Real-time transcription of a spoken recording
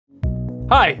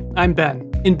Hi, I'm Ben.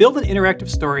 In Build an Interactive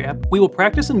Story App, we will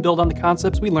practice and build on the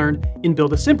concepts we learned in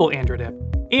Build a Simple Android App,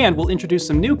 and we'll introduce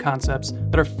some new concepts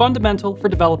that are fundamental for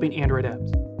developing Android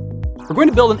apps. We're going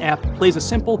to build an app that plays a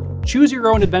simple,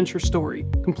 choose-your-own-adventure story,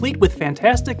 complete with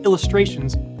fantastic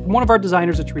illustrations from one of our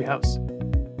designers at Treehouse.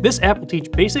 This app will teach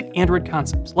basic Android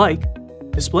concepts like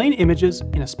displaying images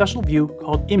in a special view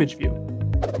called Image View,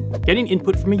 getting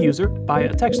input from a user via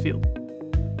a text field,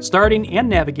 starting and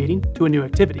navigating to a new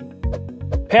activity,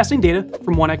 passing data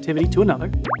from one activity to another,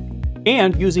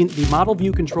 and using the Model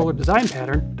View Controller design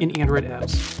pattern in Android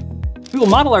apps. We will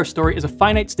model our story as a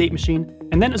finite state machine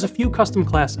and then as a few custom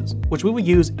classes, which we will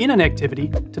use in an activity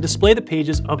to display the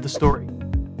pages of the story.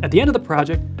 At the end of the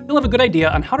project, you'll have a good idea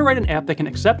on how to write an app that can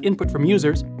accept input from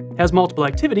users, has multiple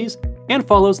activities, and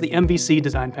follows the MVC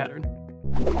design pattern.